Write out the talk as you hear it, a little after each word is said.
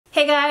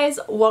Hey guys,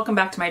 welcome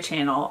back to my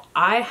channel.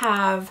 I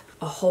have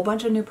a whole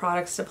bunch of new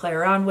products to play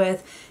around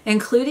with,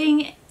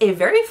 including a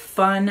very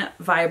fun,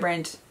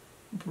 vibrant,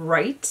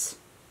 bright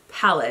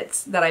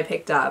palette that I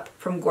picked up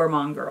from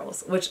Gourmande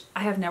Girls, which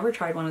I have never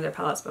tried one of their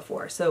palettes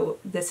before. So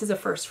this is a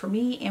first for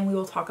me and we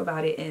will talk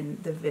about it in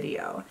the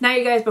video. Now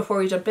you guys, before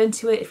we jump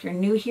into it, if you're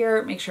new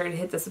here, make sure to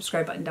hit the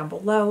subscribe button down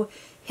below.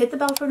 Hit the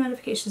bell for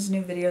notifications of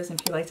new videos. And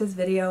if you like this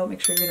video,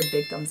 make sure you give it a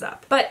big thumbs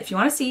up. But if you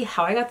want to see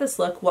how I got this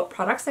look, what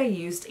products I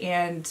used,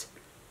 and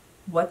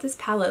what this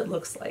palette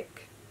looks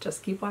like,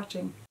 just keep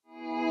watching.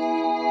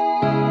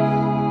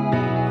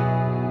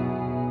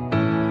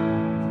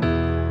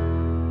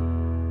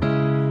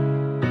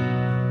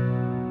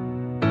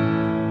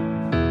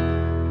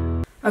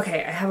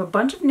 Okay, I have a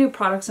bunch of new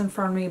products in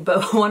front of me,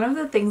 but one of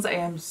the things I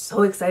am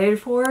so excited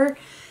for,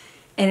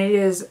 and it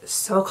is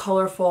so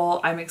colorful,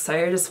 I'm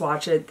excited to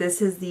swatch it.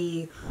 This is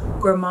the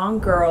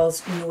Gourmande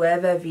Girls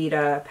Nueva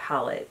Vida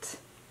palette.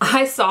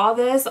 I saw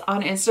this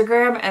on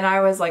Instagram and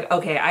I was like,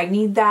 okay, I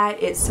need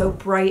that. It's so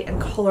bright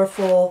and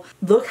colorful.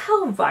 Look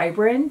how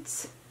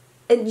vibrant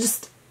and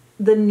just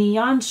the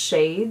neon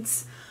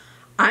shades.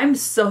 I'm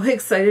so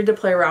excited to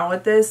play around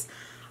with this.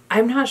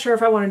 I'm not sure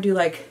if I want to do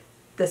like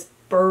this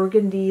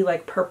burgundy,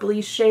 like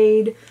purpley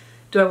shade.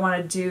 Do I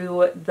want to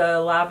do the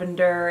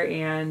lavender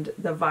and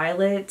the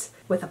violet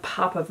with a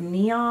pop of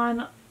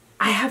neon?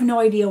 I have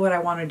no idea what I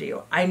want to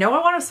do. I know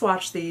I want to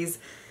swatch these,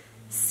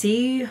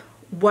 see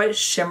what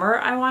shimmer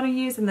I want to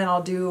use, and then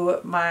I'll do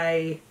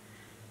the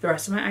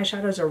rest of my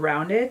eyeshadows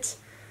around it.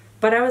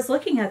 But I was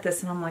looking at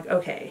this and I'm like,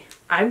 okay,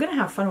 I'm gonna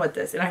have fun with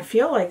this. And I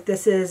feel like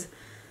this is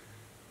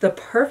the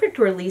perfect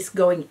release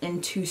going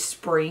into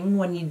spring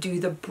when you do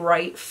the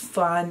bright,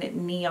 fun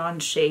neon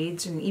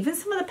shades and even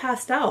some of the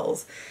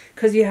pastels.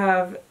 Because you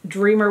have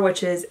Dreamer,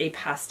 which is a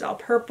pastel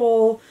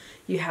purple.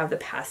 You have the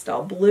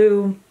pastel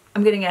blue.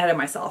 I'm getting ahead of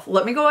myself.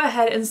 Let me go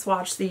ahead and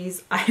swatch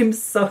these. I'm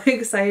so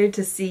excited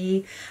to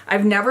see.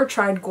 I've never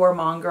tried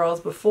Gourmande Girls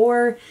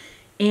before,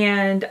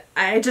 and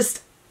I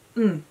just,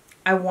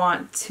 I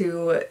want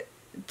to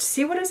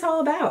see what it's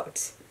all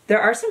about.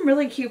 There are some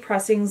really cute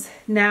pressings.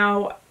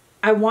 Now,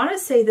 I want to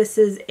say this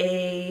is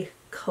a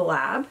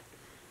collab.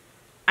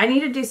 I need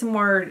to do some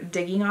more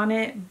digging on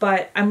it,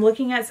 but I'm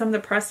looking at some of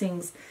the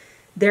pressings.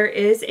 There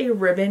is a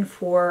ribbon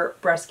for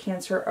breast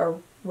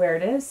cancer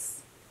awareness.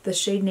 The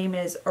shade name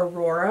is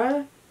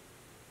Aurora,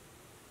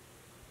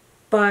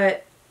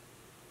 but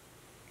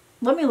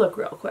let me look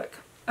real quick.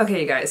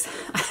 Okay, you guys,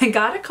 I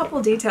got a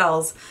couple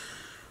details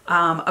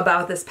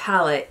about this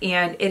palette,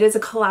 and it is a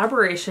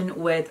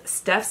collaboration with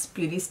Steph's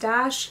Beauty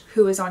Stash,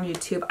 who is on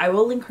YouTube. I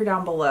will link her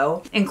down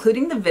below,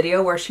 including the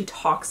video where she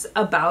talks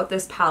about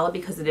this palette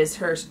because it is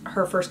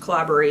her first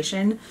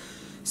collaboration.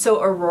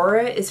 So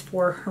Aurora is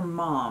for her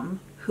mom,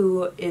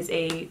 who is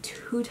a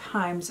 2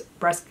 times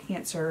breast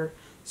cancer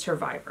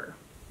survivor.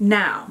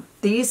 Now,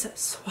 these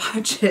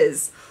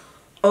swatches,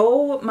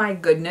 oh my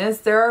goodness,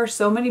 there are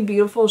so many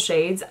beautiful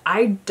shades.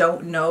 I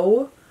don't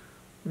know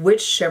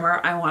which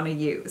shimmer I want to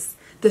use.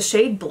 The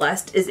shade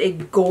Blessed is a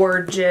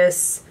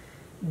gorgeous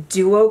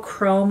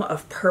duochrome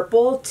of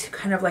purple to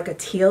kind of like a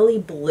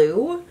tealy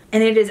blue,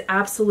 and it is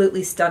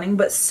absolutely stunning,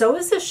 but so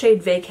is the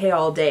shade Vacay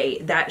All Day.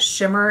 That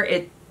shimmer,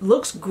 it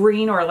looks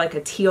green or like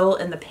a teal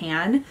in the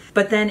pan,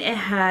 but then it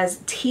has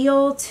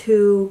teal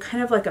to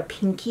kind of like a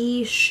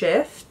pinky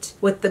shift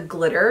with the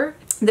glitter.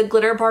 The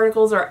glitter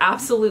particles are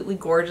absolutely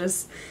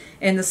gorgeous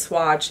in the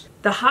swatch.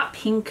 The hot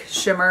pink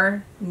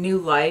shimmer, New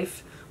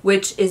Life,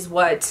 which is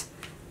what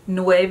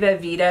Nueva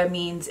Vida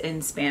means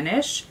in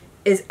Spanish,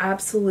 is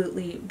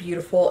absolutely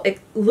beautiful. It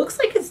looks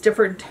like it's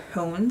different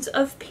tones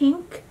of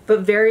pink,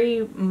 but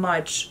very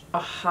much a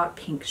hot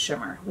pink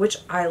shimmer, which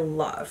I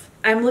love.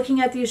 I'm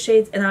looking at these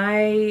shades and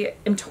I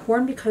am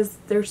torn because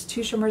there's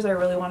 2 shimmers I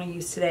really want to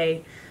use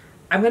today.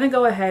 I'm gonna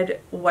go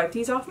ahead, wipe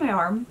these off my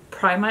arm,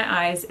 prime my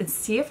eyes, and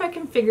see if I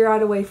can figure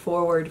out a way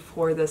forward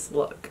for this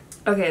look.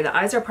 Okay, the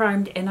eyes are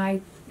primed and I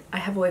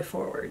have a way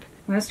forward.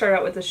 I'm gonna start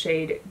out with the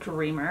shade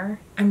Dreamer.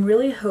 I'm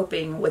really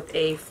hoping with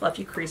a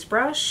fluffy crease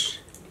brush,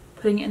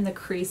 putting it in the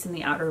crease in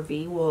the outer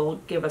V will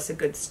give us a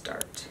good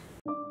start.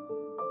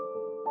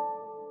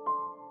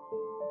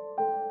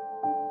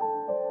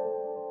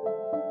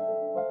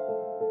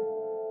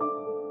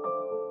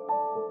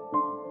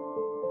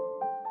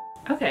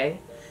 Okay,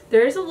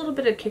 there is a little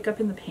bit of kick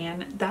up in the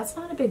pan. That's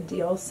not a big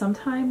deal.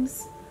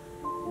 Sometimes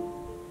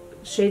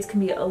shades can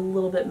be a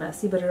little bit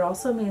messy, but it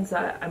also means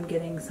that I'm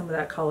getting some of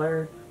that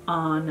color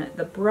on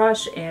the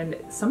brush, and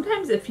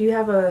sometimes if you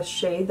have a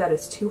shade that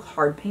is too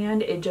hard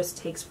panned, it just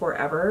takes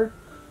forever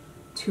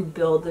to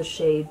build the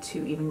shade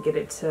to even get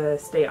it to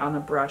stay on the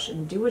brush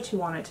and do what you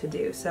want it to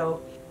do.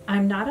 So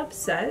I'm not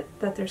upset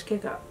that there's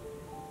kick up.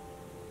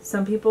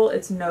 Some people,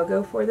 it's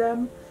no-go for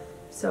them,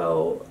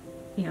 so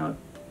you know,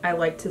 I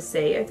like to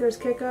say if there's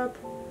kick up,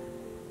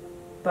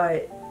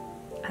 but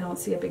I don't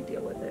see a big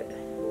deal with it.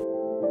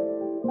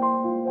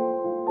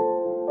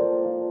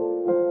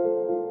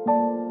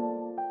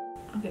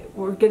 Okay,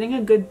 we're getting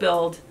a good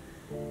build.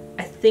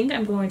 I think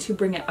I'm going to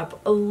bring it up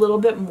a little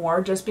bit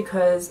more just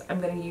because I'm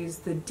going to use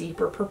the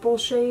deeper purple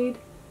shade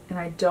and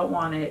I don't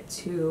want it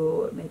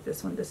to make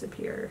this one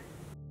disappear.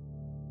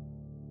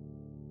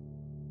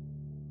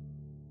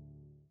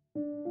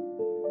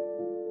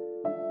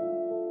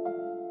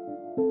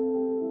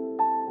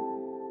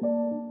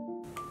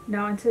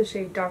 Now into the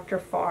shade Dr.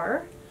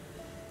 Farr.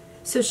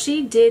 So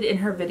she did in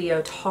her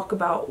video talk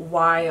about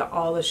why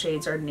all the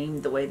shades are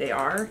named the way they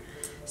are.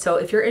 So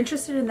if you're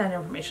interested in that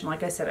information,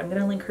 like I said, I'm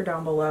going to link her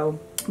down below.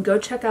 Go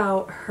check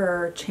out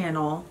her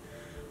channel.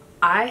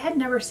 I had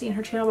never seen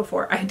her channel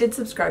before. I did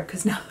subscribe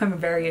because now I'm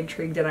very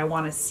intrigued and I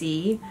want to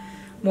see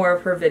more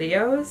of her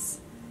videos.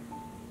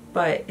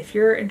 But if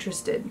you're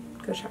interested,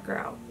 go check her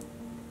out.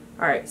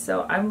 Alright,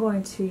 so I'm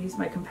going to use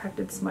my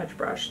compacted smudge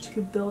brush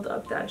to build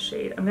up that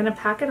shade. I'm going to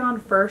pack it on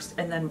first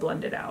and then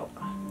blend it out.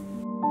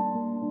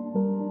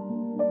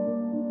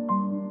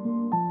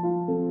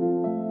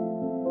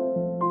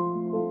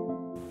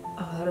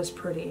 Oh, that is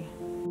pretty.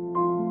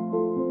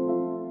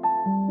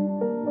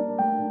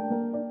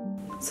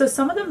 So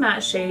some of the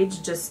matte shades,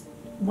 just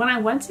when I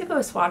went to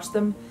go swatch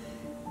them,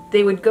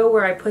 they would go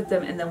where I put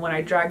them, and then when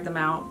I dragged them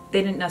out,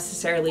 they didn't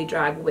necessarily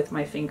drag with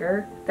my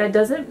finger. That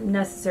doesn't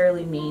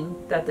necessarily mean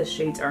that the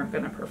shades aren't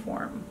going to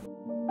perform.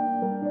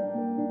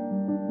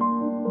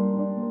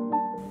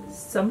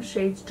 Some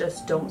shades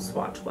just don't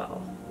swatch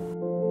well.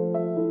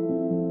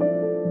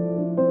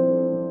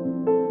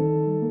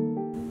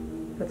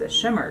 But the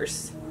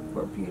shimmers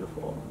were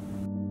beautiful.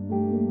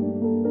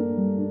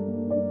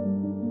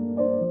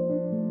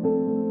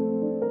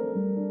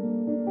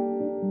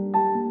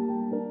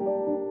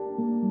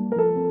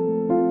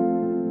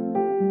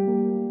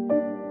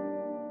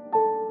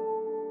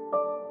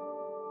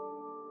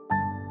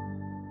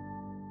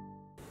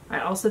 I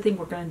also think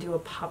we're going to do a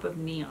pop of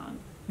neon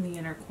in the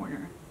inner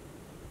corner.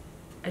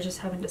 I just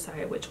haven't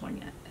decided which one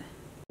yet.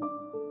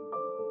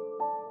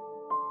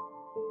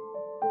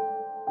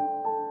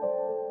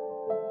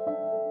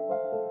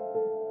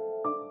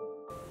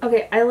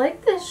 Okay, I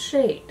like this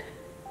shade,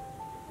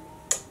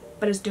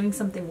 but it's doing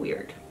something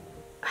weird.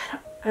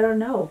 I don't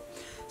know.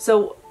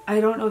 So I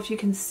don't know if you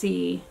can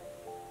see,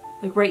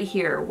 like right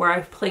here where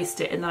I've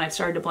placed it and then I've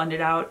started to blend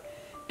it out,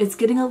 it's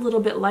getting a little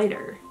bit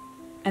lighter.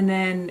 And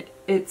then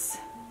it's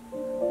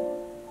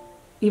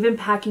even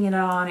packing it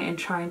on and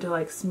trying to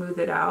like smooth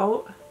it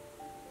out.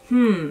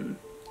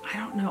 I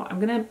don't know. I'm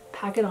gonna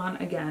pack it on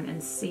again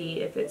and see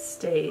if it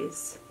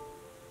stays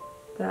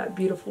that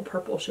beautiful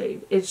purple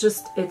shade.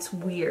 It's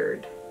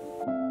weird.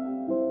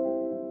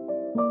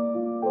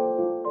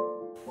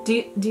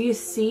 Do you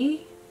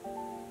see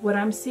what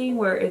I'm seeing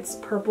where it's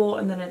purple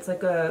and then it's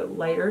like a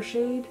lighter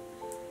shade?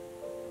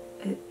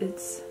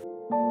 It's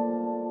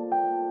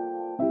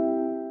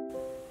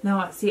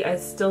no, see, I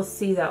still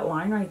see that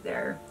line right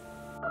there.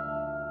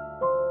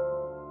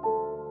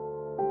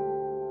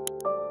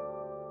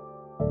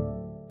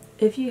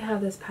 If you have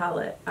this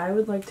palette, I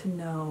would like to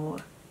know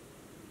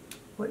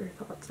what your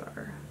thoughts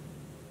are.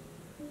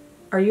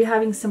 Are you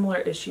having similar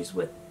issues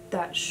with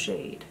that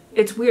shade?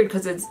 It's weird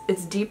because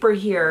it's deeper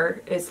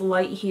here, it's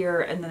light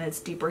here, and then it's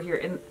deeper here.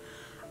 And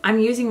I'm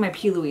using my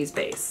P. Louise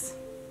base,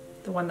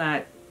 the one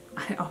that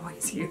I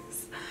always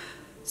use.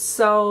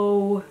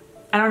 So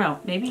I don't know,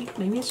 maybe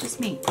it's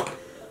just me.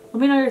 Let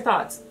me know your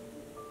thoughts,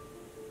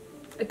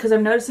 because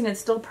I'm noticing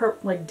it's still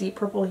like deep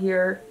purple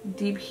here,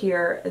 deep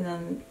here, and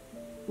then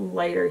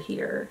lighter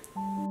here.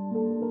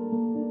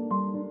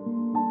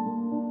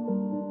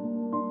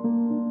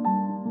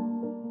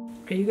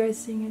 Are you guys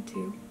seeing it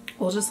too?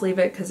 We'll just leave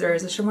it because there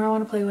is a shimmer I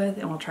want to play with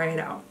and we'll try it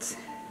out.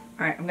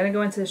 Alright, I'm going to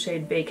go into the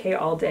shade Vacay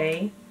All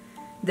Day.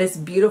 This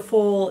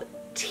beautiful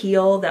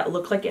teal that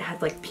looked like it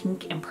had like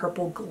pink and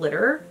purple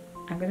glitter.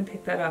 I'm going to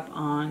pick that up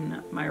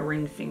on my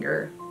ring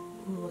finger.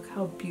 Ooh, look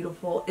how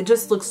beautiful. It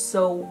just looks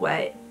so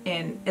wet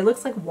and it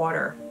looks like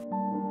water.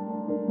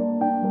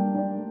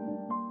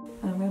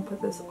 And I'm going to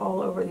put this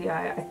all over the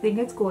eye. I think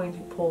it's going to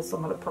pull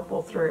some of the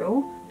purple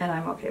through and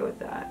I'm okay with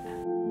that.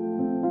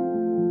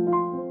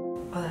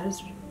 Oh, that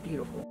is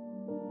beautiful.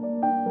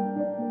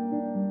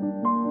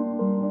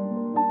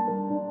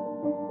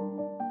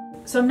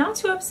 So I'm not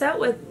too upset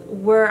with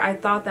where I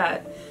thought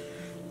that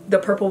the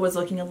purple was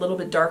looking a little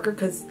bit darker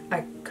because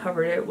I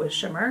covered it with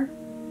shimmer.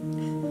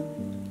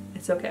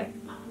 It's okay.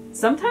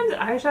 Sometimes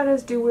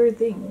eyeshadows do weird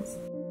things.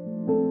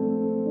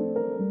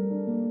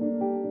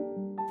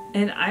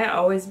 And I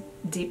always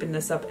deepen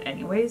this up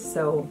anyways,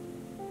 so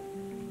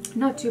I'm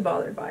not too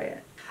bothered by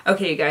it.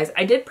 Okay, you guys,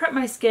 I did prep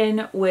my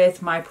skin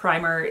with my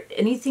primer.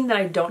 Anything that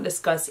I don't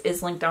discuss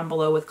is linked down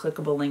below with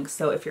clickable links,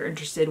 so if you're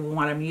interested in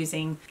what I'm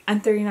using. I'm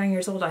 39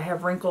 years old, I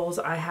have wrinkles,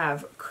 I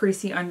have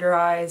creasy under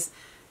eyes,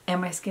 and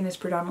my skin is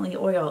predominantly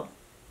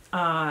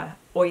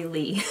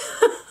oily.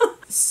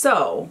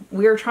 So,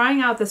 we're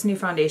trying out this new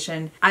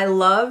foundation. I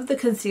love the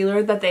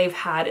concealer that they've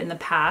had in the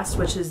past,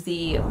 which is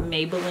the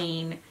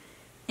Maybelline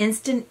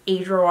Instant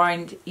Age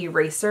Rewind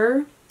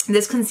Eraser.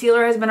 This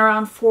concealer has been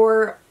around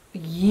for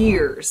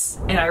years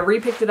and I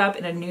repicked it up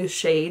in a new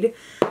shade.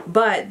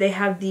 but they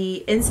have the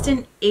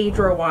Instant Age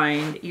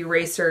Rewind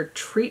Eraser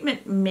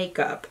Treatment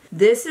Makeup.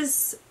 This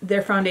is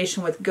their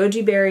foundation with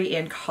goji berry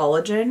and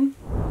collagen.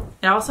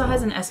 It also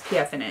has an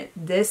SPF in it.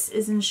 This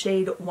is in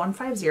shade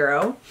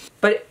 150,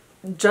 but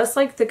just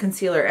like the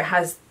concealer, it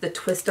has the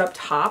twist up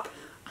top.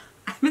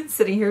 I've been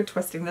sitting here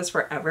twisting this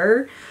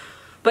forever,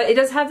 but it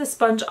does have the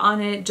sponge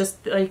on it,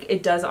 just like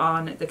it does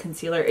on the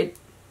concealer.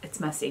 It's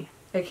messy.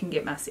 It can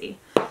get messy.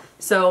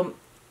 So,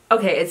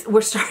 okay,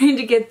 we're starting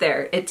to get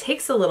there. It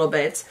takes a little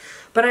bit,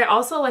 but I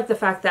also like the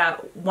fact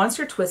that once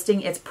you're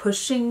twisting, it's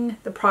pushing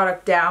the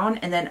product down,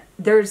 and then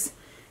there's,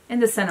 in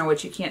the center,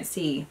 which you can't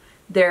see,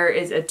 there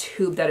is a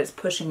tube that is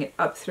pushing it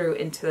up through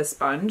into the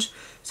sponge.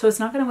 So it's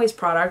not going to waste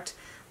product.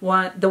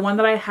 The one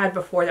that I had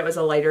before that was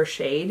a lighter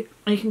shade,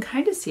 and you can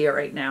kind of see it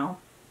right now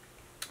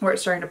where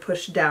it's starting to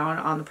push down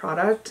on the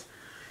product.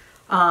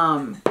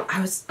 I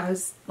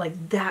was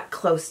like that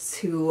close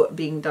to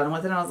being done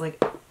with it, and I was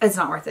like, it's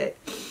not worth it.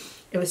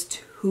 It was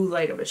too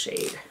light of a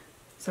shade.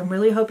 So I'm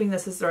really hoping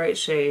this is the right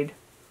shade.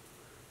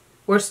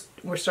 We're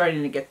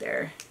starting to get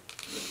there.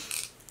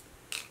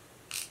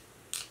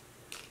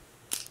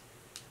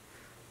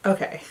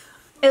 Okay,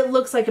 it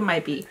looks like it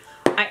might be.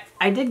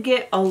 I did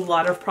get a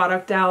lot of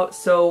product out,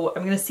 so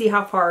I'm gonna see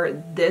how far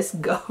this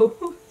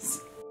goes.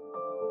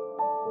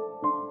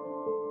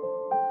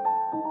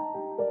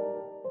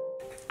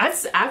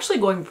 That's actually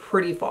going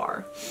pretty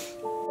far.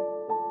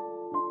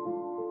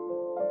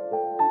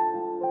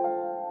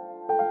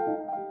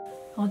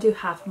 I'll do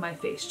half of my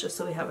face just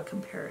so we have a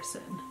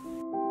comparison.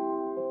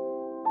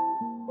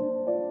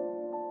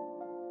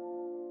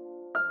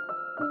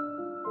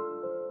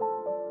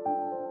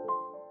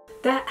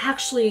 That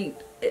actually,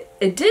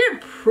 it did a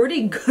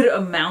pretty good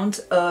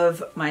amount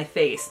of my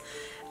face.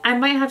 I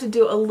might have to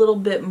do a little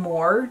bit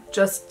more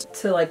just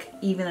to like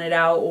even it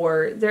out,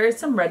 or there is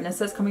some redness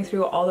that's coming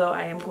through, although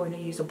I am going to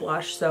use a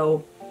blush.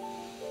 So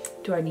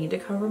do I need to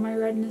cover my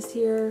redness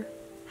here?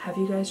 Have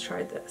you guys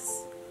tried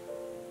this?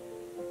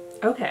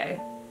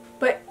 Okay,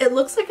 but it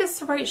looks like it's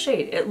the right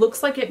shade. It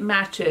looks like it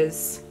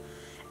matches.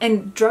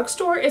 And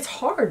drugstore, it's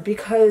hard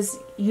because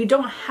you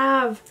don't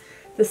have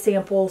the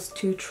samples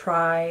to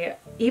try.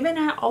 Even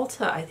at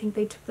Ulta, I think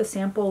they took the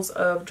samples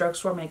of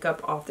drugstore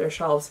makeup off their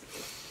shelves.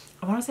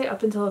 I want to say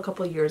up until a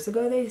couple years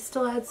ago they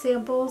still had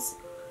samples.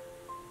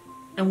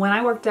 And when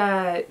I worked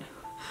at,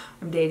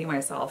 I'm dating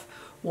myself,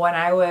 when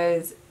I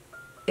was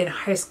in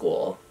high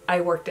school,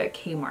 I worked at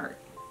Kmart.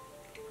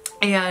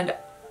 And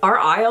our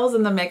aisles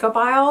in the makeup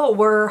aisle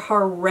were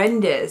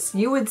horrendous.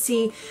 You would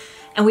see,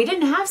 and we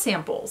didn't have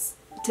samples.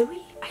 Did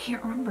we? I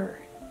can't remember.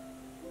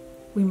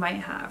 We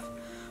might have.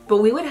 But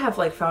we would have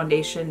like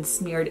foundation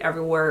smeared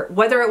everywhere.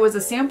 Whether it was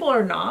a sample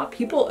or not,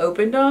 people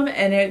opened them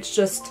and it's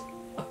just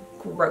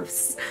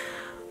gross.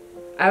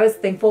 I was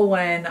thankful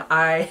when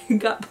I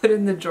got put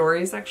in the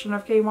jewelry section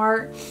of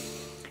Kmart,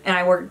 and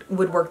I would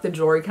work the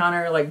jewelry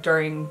counter like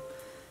during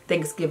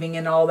Thanksgiving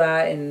and all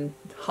that and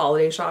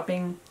holiday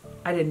shopping.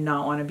 I did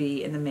not want to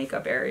be in the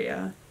makeup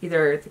area,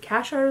 either the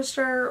cash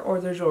register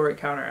or the jewelry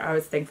counter. I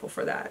was thankful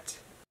for that.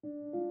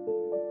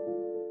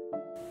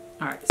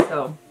 All right,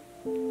 so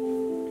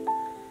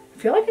I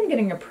feel like I'm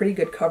getting a pretty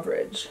good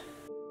coverage.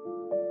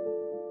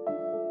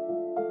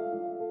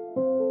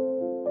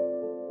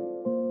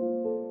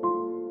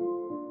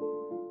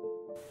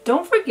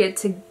 Don't forget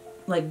to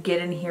like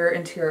get in here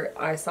into your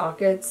eye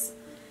sockets.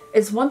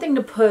 It's one thing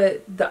to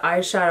put the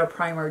eyeshadow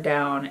primer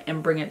down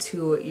and bring it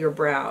to your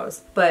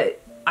brows,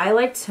 but I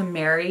like to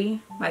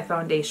marry my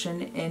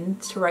foundation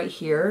into right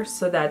here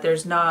so that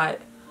there's not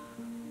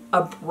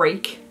a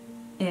break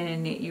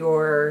in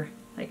your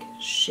like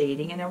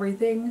shading and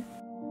everything.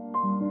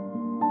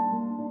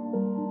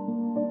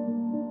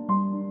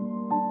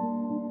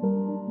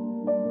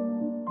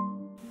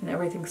 And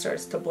everything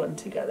starts to blend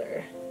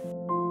together.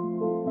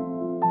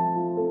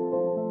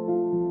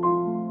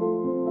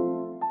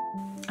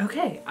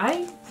 Okay,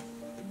 I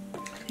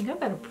think I've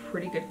got a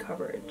pretty good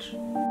coverage.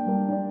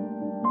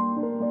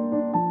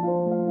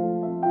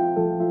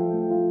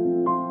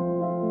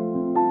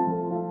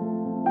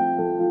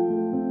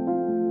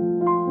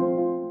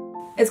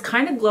 It's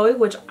kind of glowy,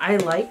 which I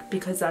like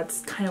because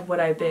that's kind of what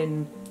I've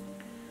been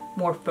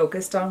more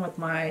focused on with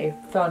my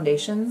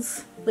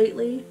foundations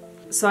lately.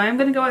 So I am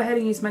going to go ahead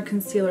and use my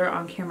concealer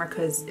on camera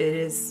because it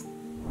is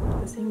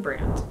the same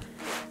brand.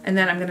 And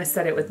then I'm going to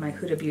set it with my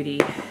Huda Beauty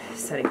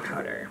setting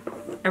powder.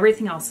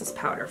 Everything else is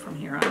powder from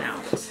here on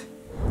out.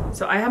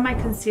 So I have my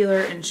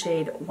concealer in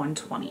shade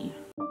 120.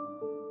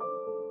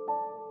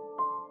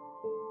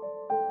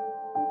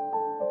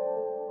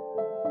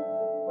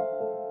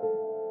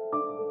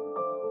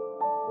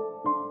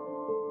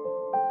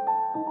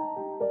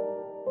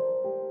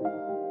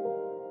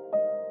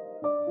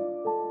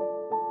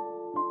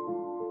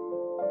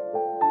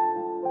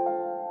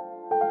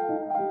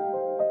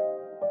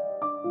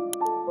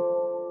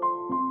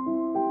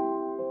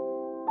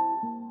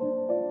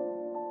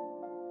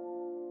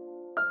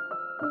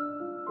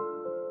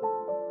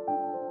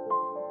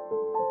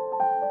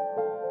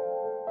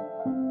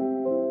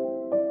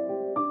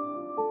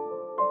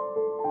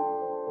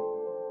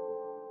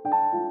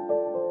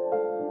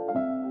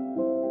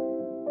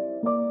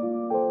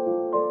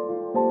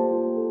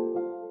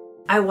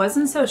 I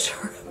wasn't so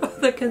sure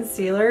about the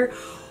concealer,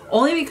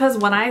 only because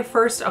when I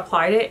first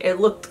applied it, it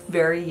looked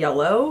very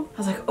yellow. I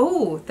was like,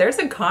 oh, there's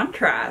a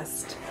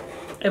contrast.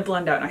 It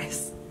blended out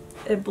nice.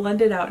 It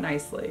blended out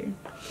nicely.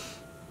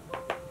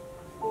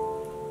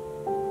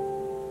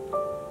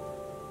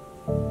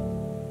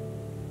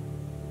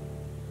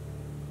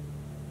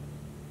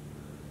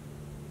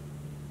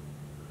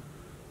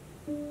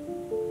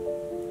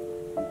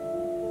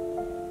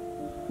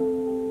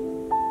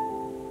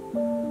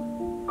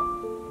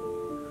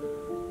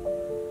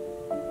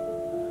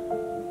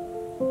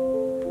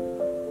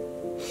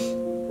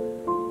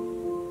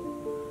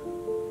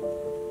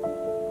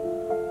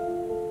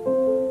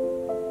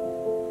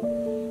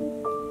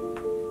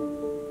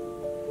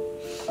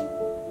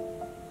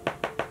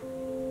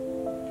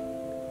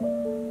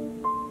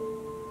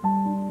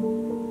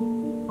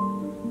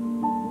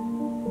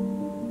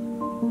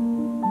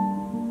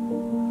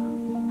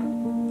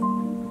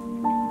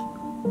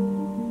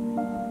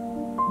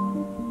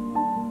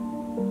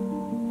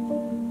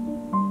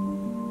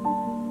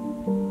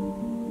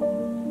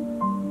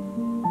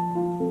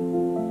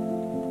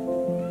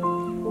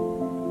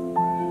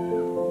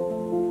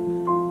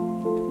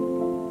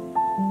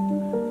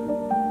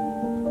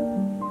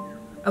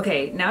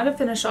 Okay, now to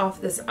finish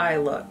off this eye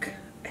look,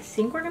 I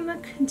think we're gonna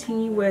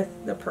continue with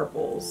the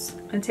purples.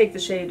 I'm gonna take the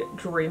shade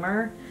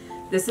Dreamer.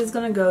 This is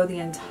gonna go the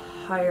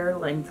entire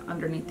length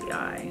underneath the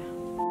eye.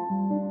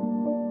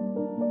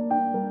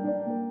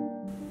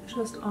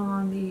 Just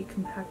on the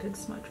compacted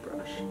smudge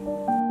brush.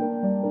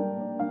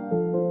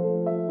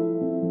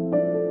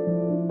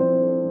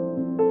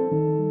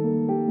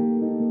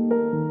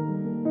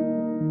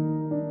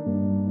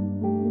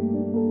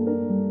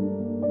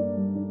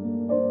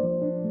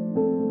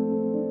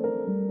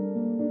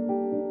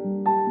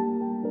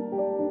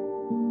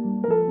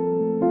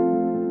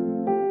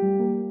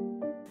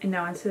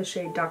 Now into the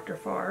shade Dr.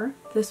 Far.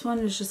 This one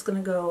is just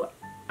gonna go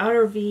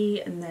outer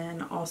V and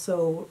then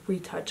also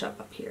retouch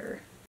up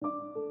here.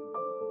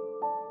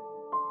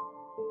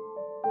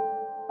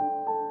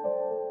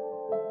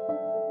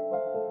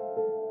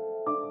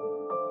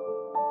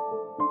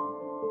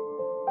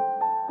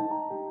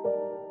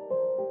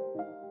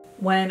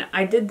 When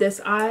I did this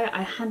eye,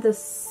 I had the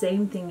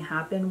same thing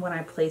happen when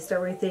I placed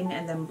everything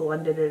and then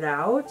blended it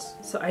out.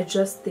 So I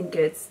just think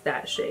it's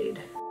that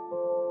shade.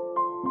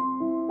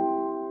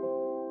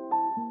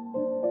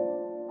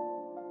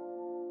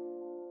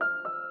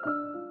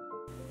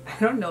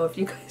 I don't know if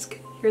you guys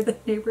can hear the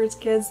neighbors'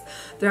 kids.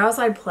 They're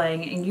outside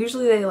playing, and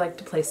usually they like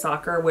to play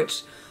soccer,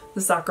 which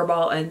the soccer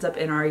ball ends up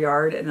in our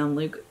yard, and then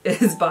Luke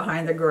is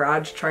behind the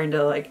garage trying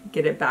to like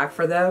get it back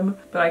for them.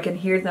 But I can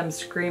hear them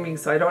screaming,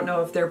 so I don't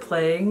know if they're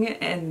playing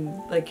and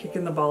like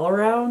kicking the ball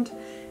around.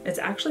 It's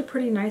actually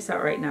pretty nice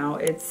out right now.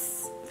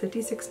 It's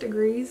 56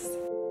 degrees.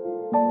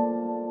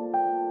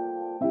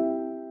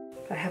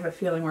 I have a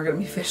feeling we're gonna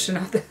be fishing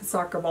out the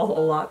soccer ball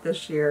a lot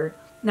this year.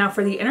 Now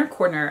for the inner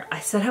corner, I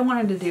said I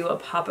wanted to do a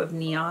pop of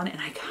neon, and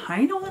I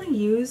kind of want to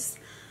use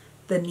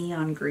the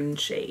neon green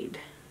shade.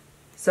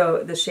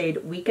 So the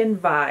shade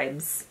Weekend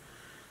Vibes.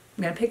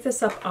 I'm going to pick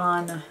this up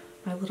on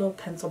my little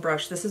pencil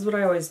brush. This is what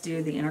I always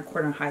do the inner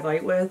corner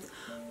highlight with.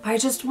 I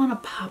just want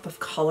a pop of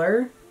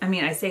color. I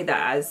mean, I say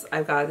that as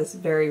I've got this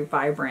very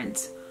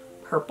vibrant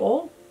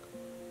purple,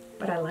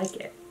 but I like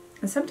it.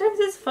 And sometimes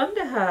it's fun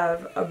to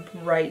have a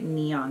bright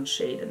neon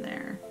shade in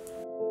there.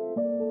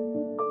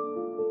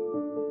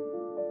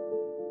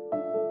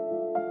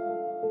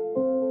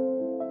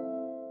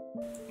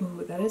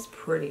 Ooh, that is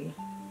pretty.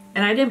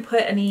 And I didn't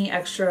put any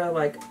extra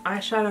like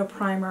eyeshadow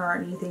primer or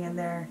anything in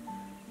there.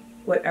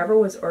 Whatever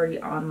was already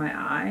on my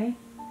eye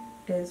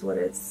is what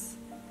it's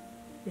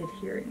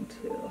adhering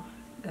to.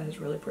 That is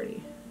really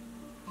pretty.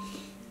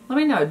 Let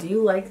me know, do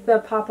you like the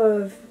pop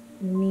of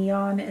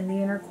neon in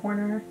the inner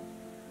corner?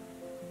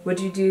 Would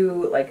you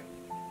do like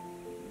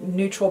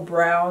neutral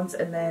browns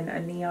and then a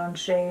neon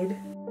shade?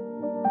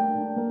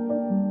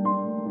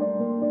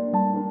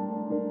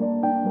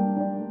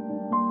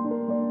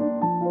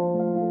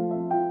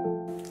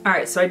 All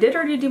right, so I did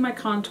already do my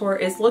contour.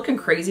 It's looking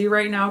crazy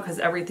right now because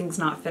everything's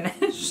not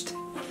finished.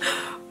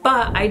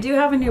 But I do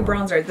have a new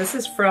bronzer. This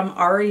is from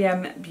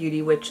r.e.m.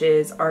 Beauty, which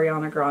is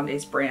Ariana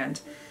Grande's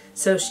brand.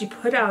 So she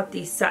put out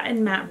the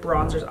satin matte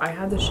bronzers. I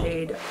have the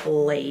shade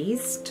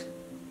Blazed.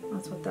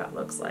 That's what that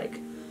looks like.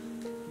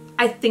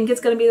 I think it's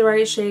gonna be the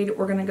right shade.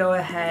 We're gonna go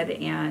ahead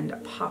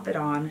and pop it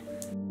on.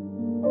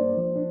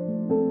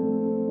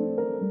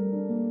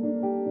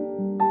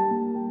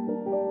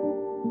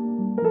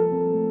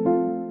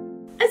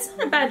 It's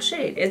not a bad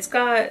shade.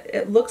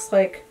 It looks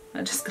like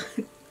I just got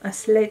a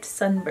slight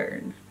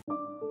sunburn.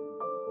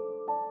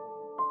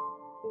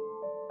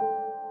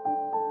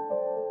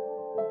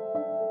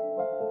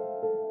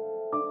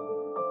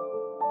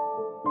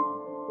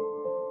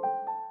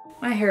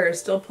 My hair is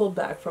still pulled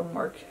back from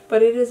work,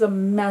 but it is a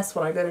mess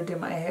when I go to do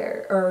my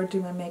hair or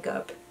do my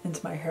makeup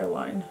into my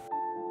hairline.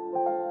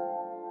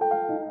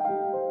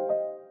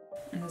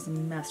 It is a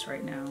mess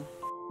right now.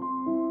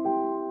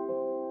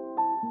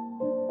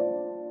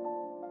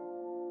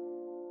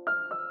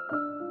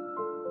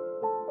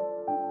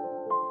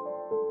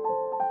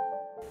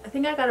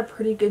 think I got a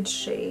pretty good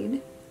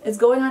shade. It's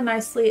going on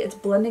nicely. It's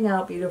blending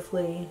out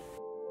beautifully.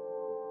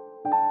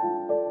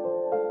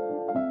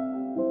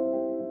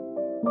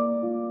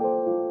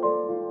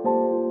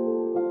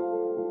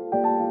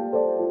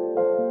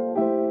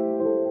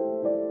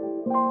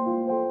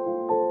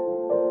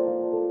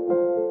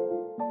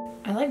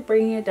 I like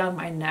bringing it down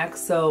my neck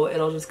so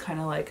it'll just kind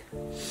of like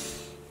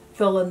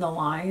fill in the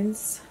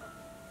lines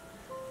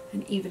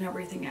and even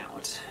everything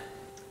out.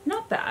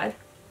 Not bad.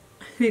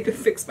 I need to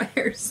fix my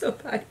hair so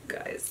bad, you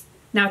guys.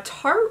 Now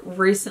Tarte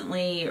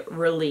recently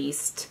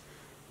released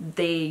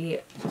the,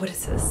 what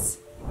is this?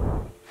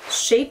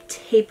 Shape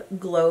Tape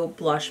Glow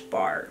Blush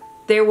Bar.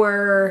 There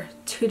were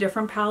two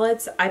different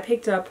palettes. I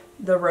picked up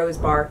the Rose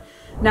Bar.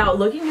 Now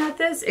looking at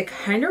this, it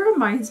kind of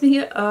reminds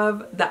me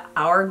of the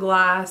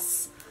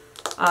Hourglass.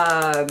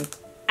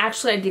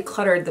 Actually I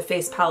decluttered the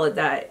face palette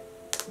that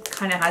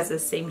kind of has the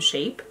same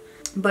shape,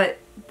 but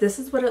this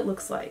is what it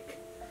looks like.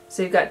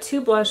 So you've got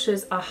two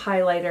blushes, a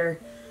highlighter.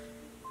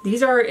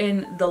 These are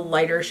in the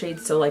lighter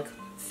shades, so like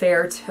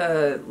fair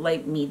to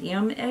light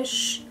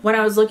medium-ish. When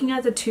I was looking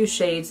at the two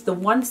shades, the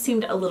one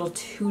seemed a little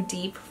too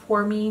deep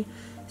for me,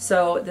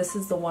 so this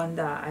is the one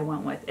that I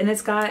went with. And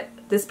it's got,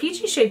 this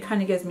peachy shade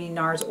kind of gives me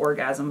NARS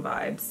Orgasm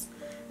vibes,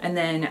 and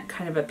then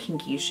kind of a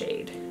pinky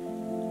shade.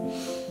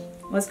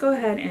 Let's go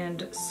ahead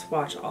and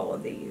swatch all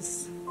of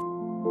these.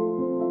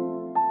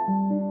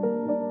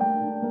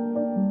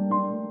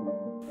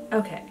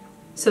 Okay.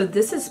 So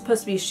this is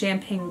supposed to be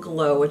Champagne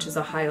Glow, which is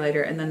a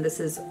highlighter, and then this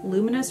is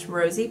Luminous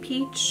Rosy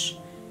Peach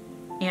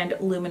and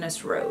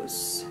Luminous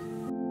Rose.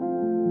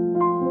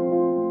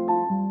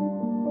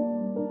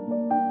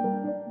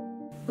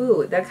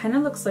 Ooh, that kind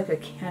of looks like a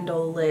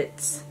candle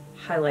lit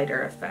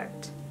highlighter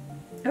effect.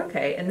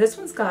 Okay, and this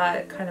one's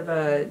got kind of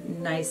a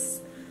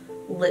nice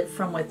lit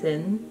from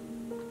within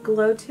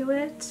glow to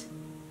it.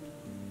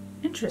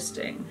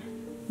 Interesting.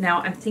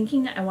 Now I'm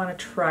thinking I want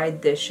to try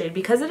this shade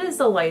because it is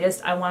the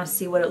lightest. I want to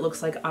see what it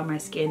looks like on my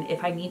skin.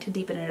 If I need to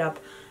deepen it up,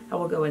 I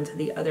will go into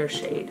the other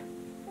shade.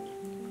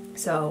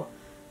 So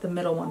the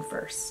middle one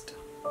first.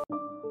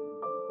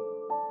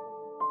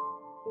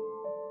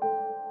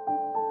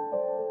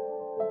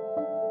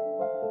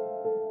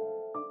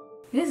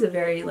 It is a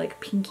very like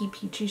pinky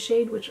peachy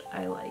shade, which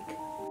I like.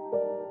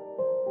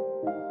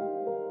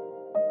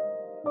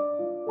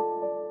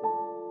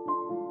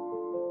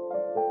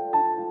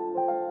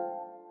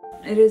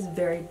 It is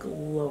very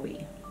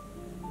glowy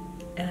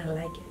and I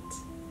like it.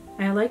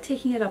 And I like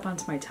taking it up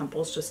onto my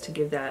temples just to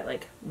give that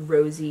like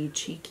rosy,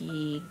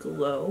 cheeky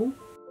glow.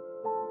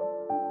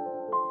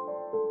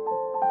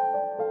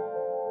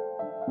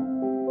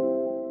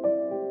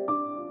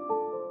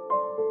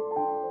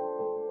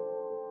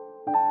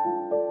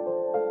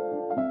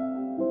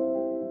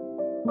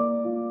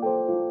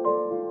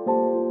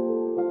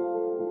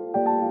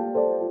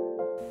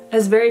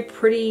 It's very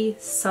pretty,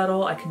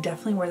 subtle. I could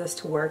definitely wear this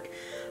to work.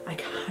 I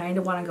kind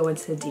of want to go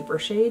into a deeper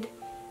shade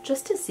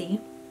just to see.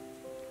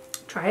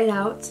 Try it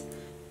out.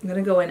 I'm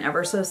gonna go in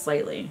ever so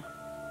slightly.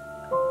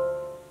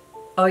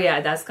 Oh yeah,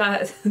 that's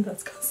got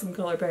some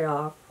color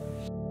payoff.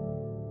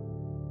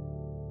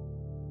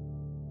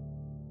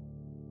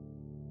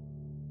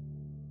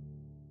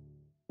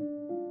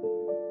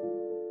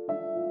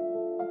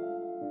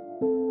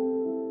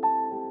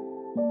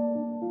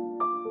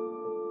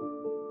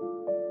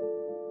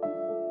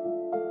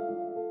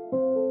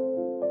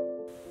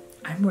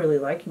 I'm really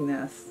liking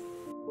this.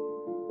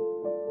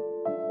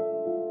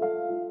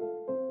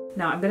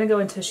 Now I'm gonna go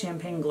into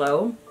Champagne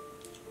Glow,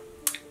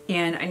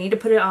 and I need to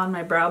put it on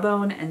my brow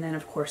bone and then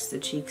of course the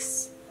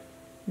cheeks,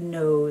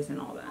 nose,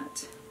 and all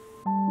that.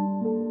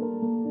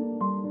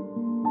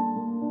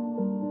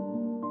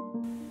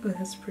 Oh,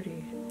 that's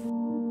pretty.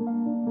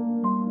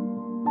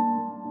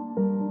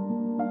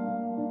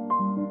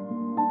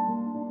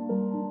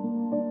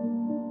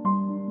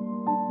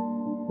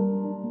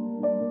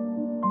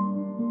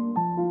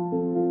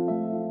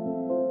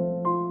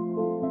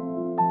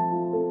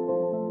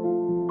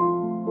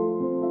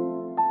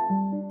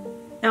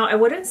 Now I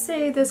wouldn't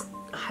say this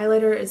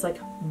highlighter is like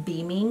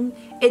beaming.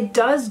 It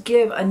does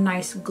give a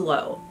nice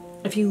glow.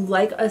 If you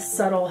like a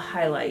subtle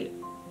highlight,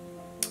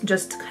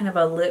 just kind of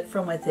a lit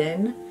from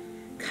within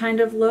kind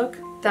of look,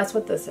 that's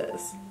what this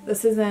is.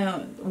 This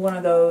isn't one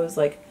of those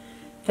like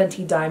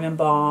Fenty Diamond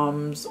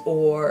Bombs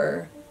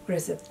or what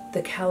is it?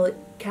 The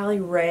Cali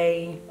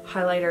Ray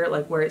highlighter,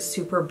 like where it's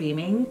super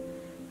beaming.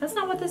 That's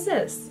not what this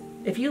is.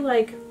 If you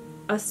like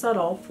a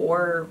subtle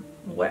for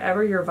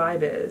whatever your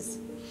vibe is,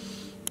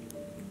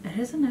 it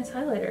is a nice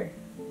highlighter.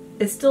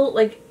 It still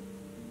like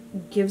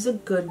gives a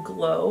good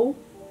glow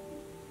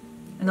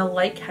and the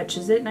light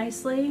catches it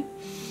nicely.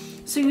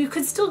 So you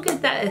could still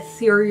get that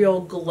ethereal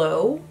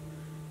glow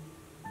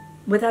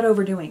without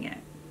overdoing it,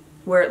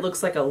 where it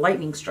looks like a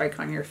lightning strike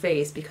on your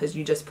face because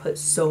you just put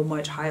so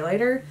much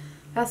highlighter.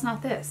 That's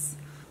not this.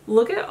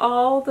 Look at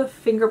all the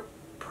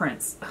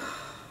fingerprints.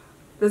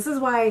 This is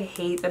why I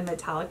hate the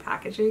metallic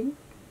packaging.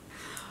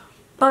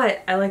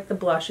 But I like the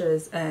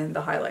blushes and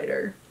the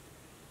highlighter.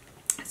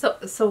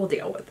 So we'll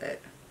deal with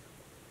it.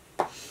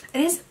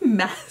 It is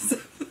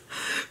massive.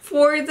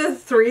 For the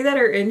 3 that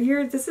are in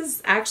here, this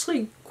is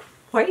actually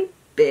quite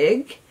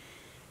big.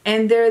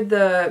 And they're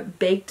the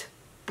baked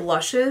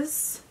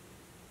blushes,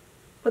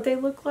 what they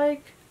look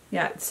like.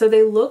 Yeah, so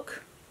they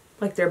look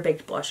like they're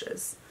baked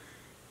blushes.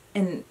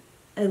 And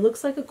it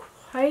looks like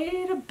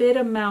quite a bit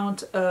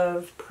amount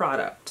of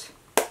product.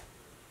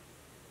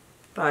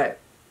 But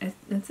I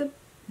don't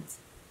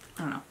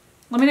know.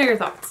 Let me know your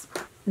thoughts.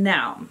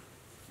 Now,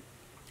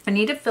 I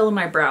need to fill in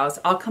my brows.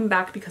 I'll come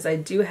back because I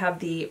do have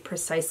the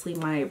Precisely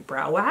My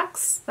Brow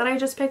Wax that I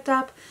just picked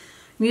up.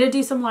 I need to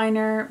do some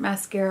liner,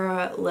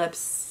 mascara,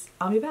 lips.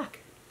 I'll be back.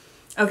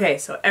 Okay,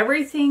 so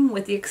everything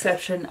with the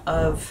exception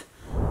of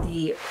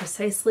the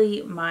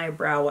Precisely My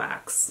Brow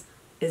Wax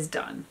is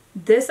done.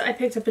 This I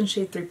picked up in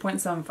shade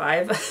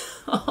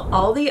 3.75.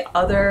 All the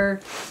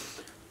other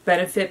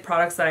Benefit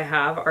products that I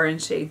have are in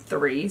shade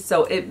 3,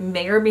 so it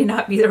may or may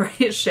not be the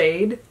right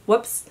shade.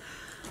 Whoops.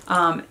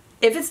 If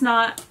it's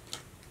not,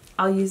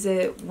 I'll use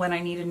it when I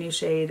need a new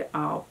shade.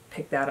 I'll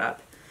pick that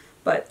up.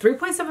 But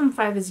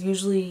 3.75 is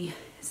usually,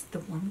 is it the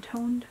warm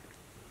toned?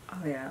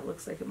 Oh yeah, it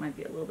looks like it might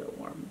be a little bit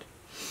warmed.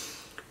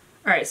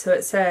 Alright, so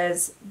it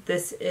says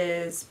this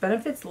is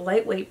Benefit's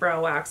Lightweight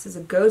Brow Wax is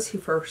a go-to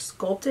for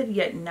sculpted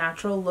yet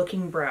natural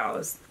looking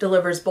brows.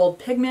 Delivers bold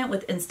pigment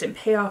with instant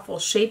payoff while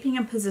shaping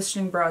and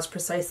positioning brows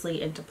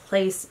precisely into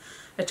place.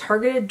 A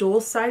targeted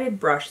dual-sided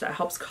brush that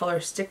helps color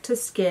stick to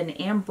skin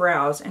and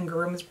brows and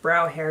grooms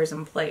brow hairs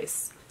in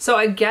place. So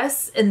I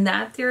guess in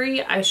that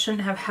theory, I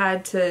shouldn't have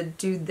had to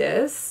do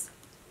this.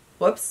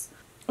 Whoops.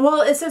 Well,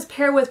 it says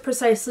pair with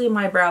Precisely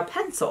My Brow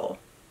Pencil,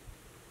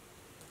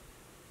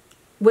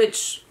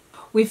 which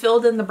we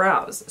filled in the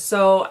brows.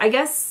 So I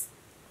guess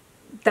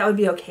that would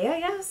be okay, I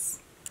guess.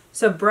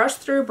 So brush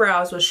through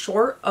brows with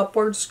short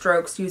upward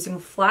strokes using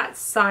flat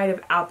side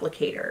of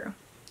applicator.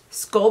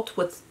 Sculpt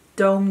with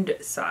domed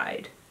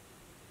side.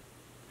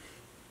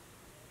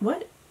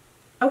 What?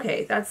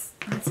 Okay, that's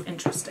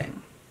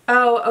interesting.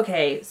 Oh,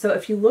 okay. So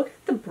if you look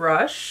at the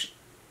brush,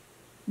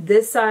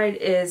 this side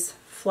is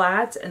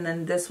flat and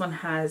then this one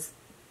has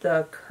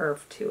the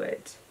curve to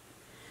it.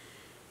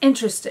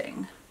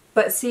 Interesting.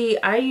 But see,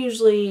 I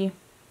usually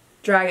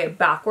drag it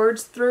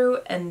backwards through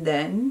and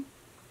then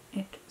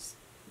it just,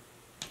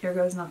 here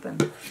goes nothing.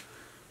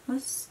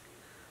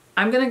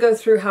 I'm going to go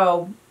through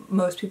how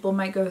most people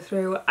might go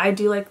through. I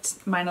do like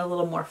mine a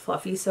little more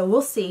fluffy, so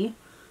we'll see.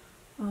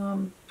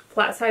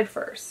 Flat side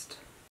first.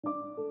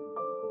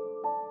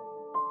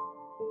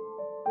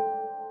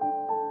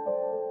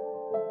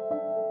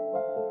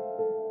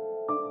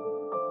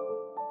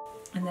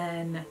 And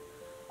then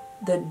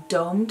the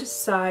domed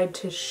side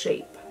to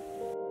shape.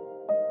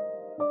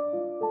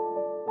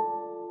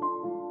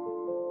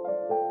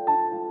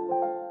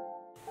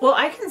 Well,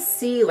 I can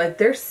see like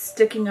they're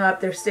sticking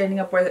up, they're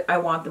standing up where I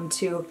want them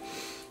to.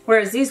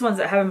 Whereas these ones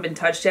that haven't been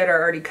touched yet are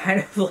already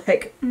kind of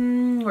like,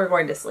 we're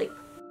going to sleep.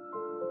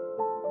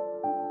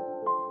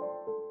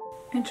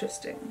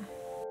 Interesting.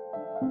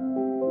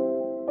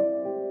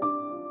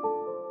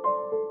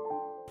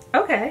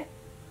 Okay.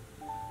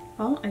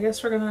 Well, I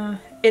guess we're gonna,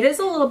 it is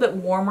a little bit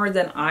warmer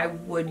than I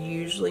would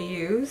usually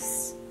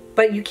use,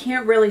 but you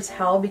can't really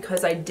tell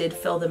because I did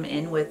fill them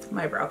in with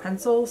my brow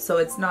pencil, so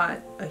it's not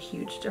a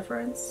huge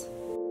difference.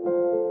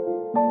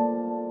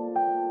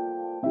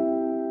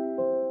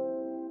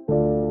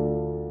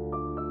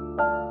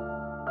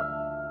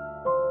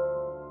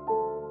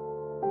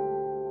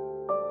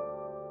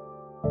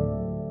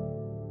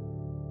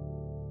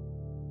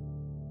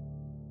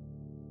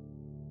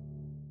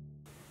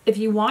 If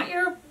you want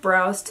your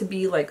brows to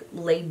be like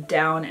laid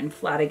down and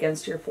flat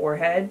against your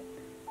forehead,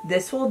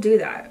 this will do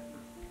that.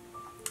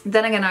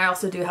 Then again, I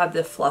also do have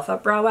the fluff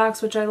up brow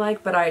wax, which I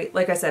like, but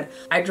like I said,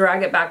 I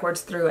drag it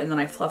backwards through and then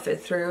I fluff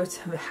it through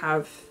to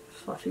have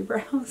fluffy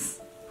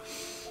brows.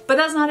 But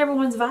that's not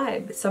everyone's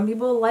vibe. Some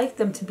people like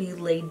them to be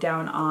laid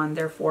down on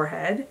their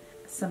forehead.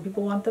 Some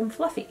people want them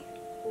fluffy.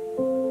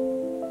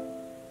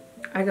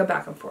 I go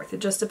back and forth. It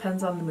just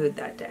depends on the mood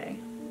that day.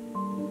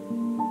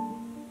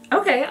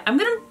 Okay, I'm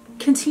gonna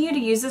continue to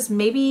use this.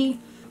 Maybe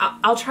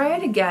I'll try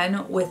it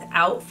again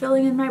without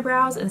filling in my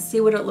brows and see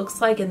what it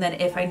looks like, and then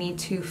if I need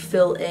to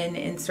fill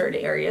in certain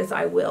areas,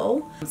 I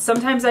will.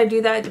 Sometimes I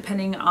do that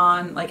depending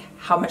on like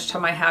how much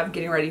time I have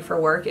getting ready for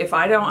work. If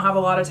I don't have a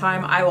lot of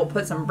time, I will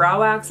put some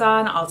brow wax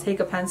on, I'll take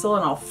a pencil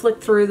and I'll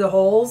flick through the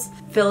holes,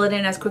 fill it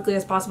in as quickly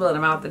as possible, and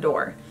I'm out the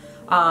door.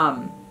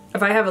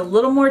 If I have a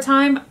little more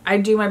time, I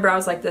do my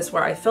brows like this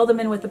where I fill them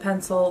in with the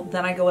pencil,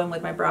 then I go in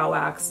with my brow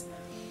wax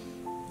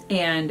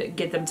and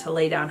get them to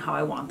lay down how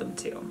I want them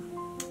to.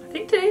 I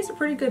think today's a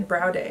pretty good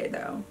brow day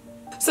though.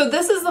 So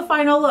this is the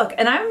final look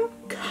and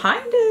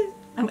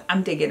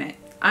I'm digging it.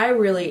 I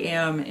really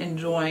am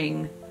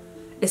enjoying,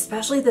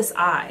 especially this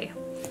eye.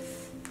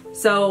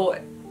 So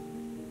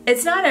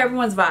it's not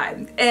everyone's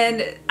vibe.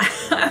 And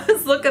I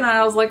was looking at it,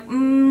 I was like,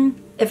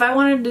 if I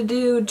wanted to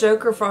do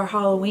Joker for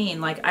Halloween,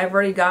 like I've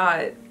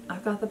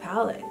got the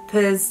palette,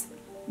 because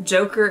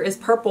Joker is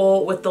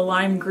purple with the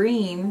lime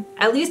green.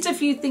 At least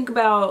if you think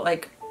about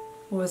like,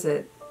 what was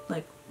it?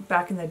 Like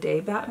back in the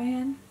day,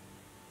 Batman?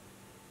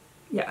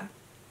 Yeah.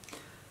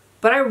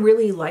 but I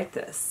really like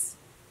this.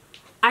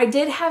 I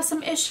did have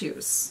some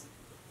issues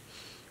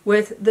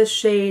with the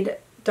shade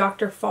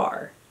Dr.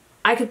 Farr.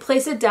 I could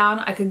place it down,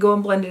 I could go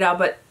and blend it out,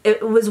 but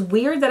it was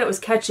weird that it was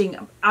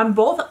catching on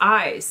both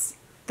eyes,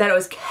 that it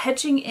was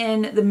catching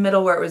in the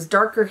middle where it was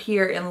darker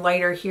here and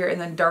lighter here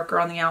and then darker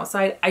on the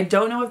outside. I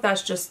don't know if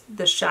that's just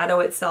the shadow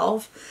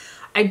itself.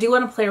 I do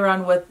want to play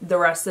around with the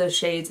rest of the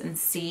shades and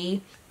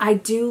see. I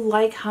do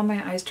like how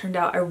my eyes turned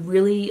out. I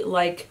really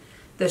like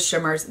the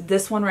shimmers.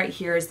 This one right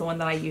here is the one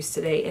that I used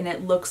today and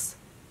it looks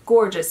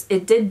gorgeous.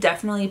 It did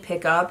definitely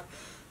pick up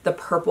the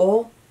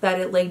purple that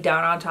it laid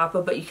down on top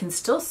of, but you can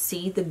still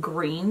see the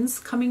greens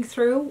coming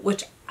through,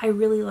 which I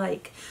really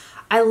like.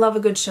 I love a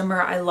good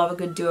shimmer. I love a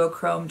good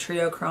duochrome,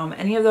 triochrome,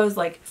 any of those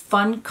like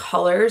fun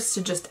colors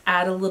to just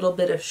add a little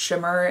bit of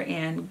shimmer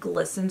and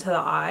glisten to the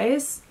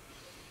eyes.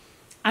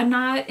 I'm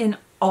not an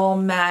all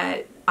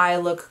matte eye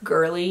look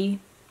girly.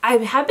 I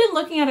have been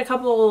looking at a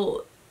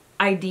couple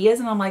ideas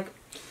and I'm like,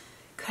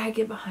 could I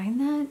get behind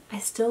that? I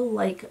still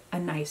like a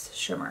nice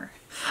shimmer.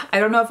 I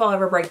don't know if I'll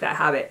ever break that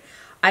habit.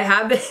 I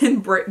have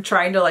been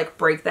trying to like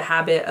break the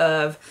habit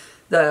of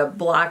the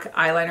black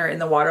eyeliner in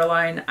the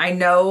waterline. I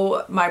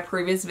know my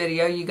previous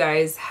video, you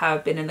guys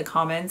have been in the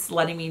comments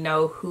letting me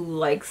know who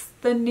likes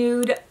the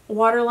nude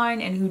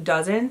waterline and who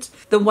doesn't.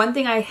 The one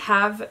thing I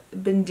have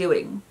been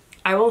doing,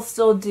 I will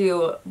still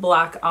do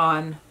black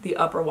on the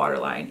upper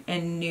waterline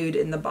and nude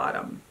in the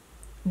bottom,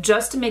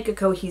 just to make it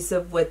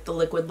cohesive with the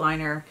liquid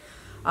liner,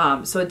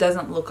 so it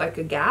doesn't look like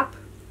a gap.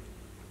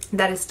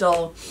 That is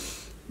still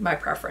my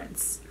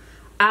preference.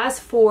 As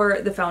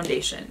for the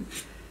foundation,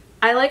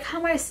 I like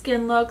how my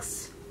skin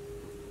looks.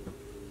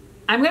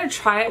 I'm going to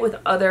try it with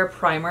other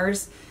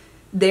primers.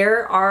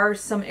 There are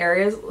some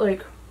areas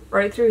like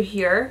right through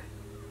here.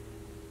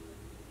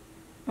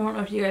 I don't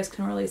know if you guys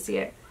can really see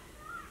it.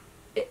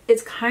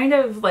 It's kind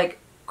of like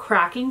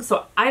cracking.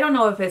 So I don't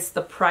know if it's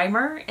the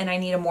primer and I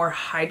need a more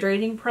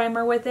hydrating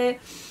primer with it.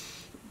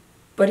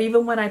 But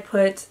even when I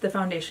put the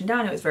foundation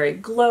down, it was very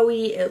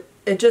glowy.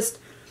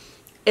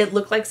 It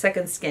looked like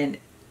second skin.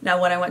 Now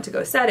when I went to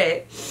go set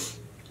it,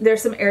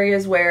 there's some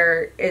areas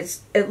where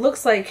it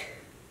looks like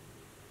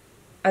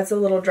it's a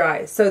little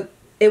dry. So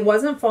it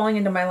wasn't falling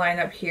into my line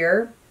up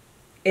here.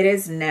 It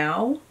is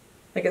now.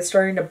 Like it's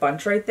starting to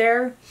bunch right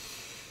there.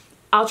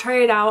 I'll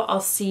try it out.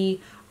 I'll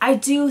see. I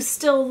do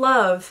still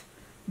love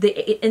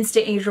the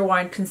Instant Age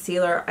Rewind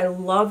concealer. I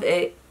love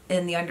it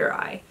in the under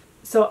eye.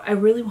 So I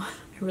really want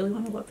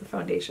to love the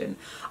foundation.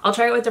 I'll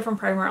try it with different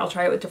primer. I'll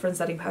try it with different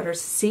setting powders,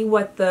 see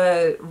what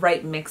the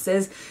right mix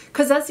is.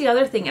 Cause that's the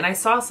other thing. And I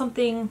saw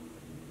something,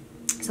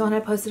 someone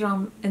had posted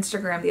on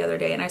Instagram the other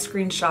day and I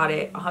screenshot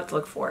it. I'll have to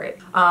look for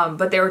it.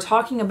 But they were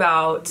talking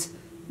about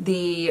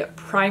the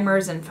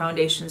primers and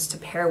foundations to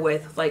pair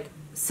with, like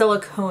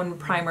silicone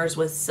primers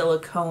with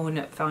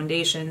silicone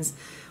foundations,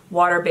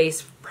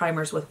 water-based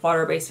primers with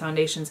water-based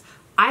foundations.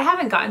 I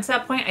haven't gotten to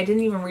that point. I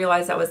didn't even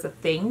realize that was a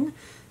thing.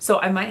 So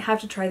I might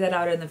have to try that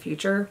out in the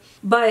future.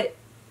 But,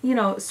 you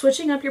know,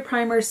 switching up your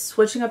primers,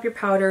 switching up your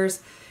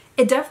powders,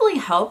 it definitely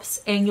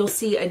helps and you'll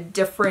see a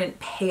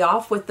different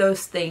payoff with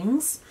those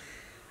things.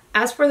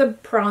 As for the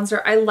bronzer,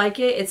 I like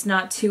it. It's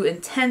not too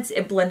intense.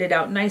 It blended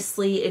out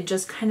nicely. It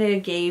just kind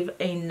of gave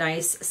a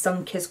nice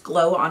sun-kissed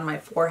glow on my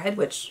forehead,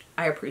 which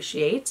I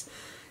appreciate.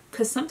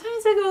 Because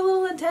sometimes I go a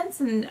little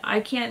intense and I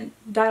can't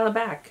dial it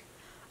back.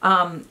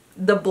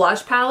 The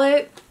blush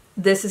palette,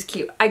 this is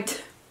cute.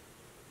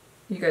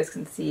 You guys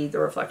can see the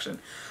reflection.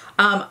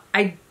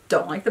 I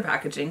don't like the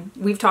packaging.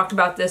 We've talked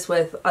about this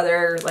with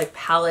other like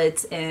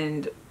palettes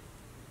and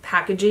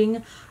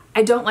packaging.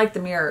 I don't like the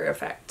mirror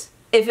effect.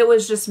 If it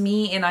was just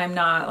me and I'm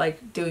not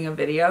like doing a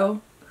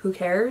video, who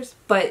cares?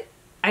 But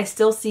I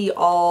still see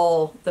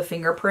all the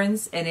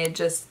fingerprints and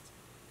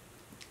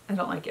I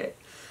don't like it.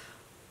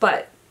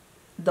 But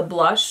the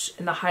blush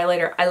and the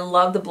highlighter, I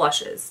love the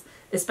blushes,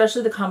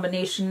 especially the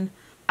combination.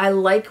 I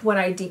like when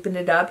I deepen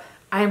it up.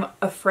 I'm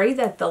afraid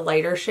that the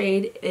lighter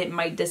shade, it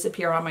might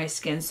disappear on my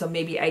skin. So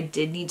maybe I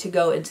did need to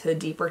go into the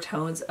deeper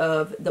tones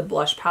of the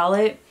blush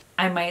palette.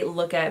 I might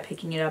look at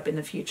picking it up in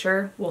the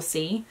future. We'll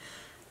see.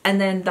 And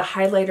then the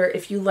highlighter,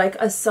 if you like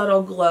a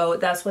subtle glow,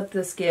 that's what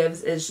this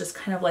gives, is just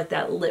kind of like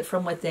that lit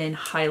from within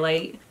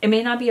highlight. It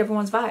may not be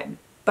everyone's vibe,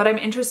 but I'm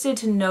interested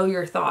to know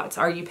your thoughts.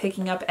 Are you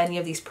picking up any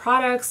of these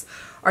products?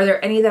 Are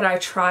there any that I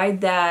tried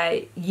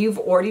that you've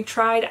already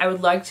tried? I would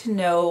like to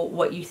know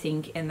what you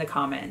think in the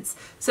comments.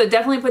 So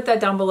definitely put that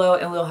down below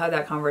and we'll have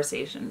that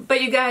conversation.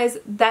 But you guys,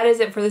 that is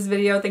it for this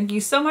video. Thank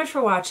you so much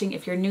for watching.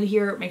 If you're new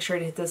here, make sure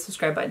to hit the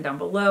subscribe button down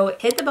below.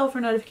 Hit the bell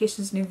for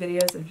notifications of new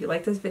videos. And if you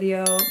like this video,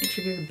 make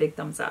sure to give it a big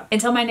thumbs up.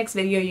 Until my next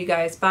video, you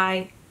guys,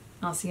 bye.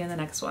 I'll see you in the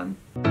next one.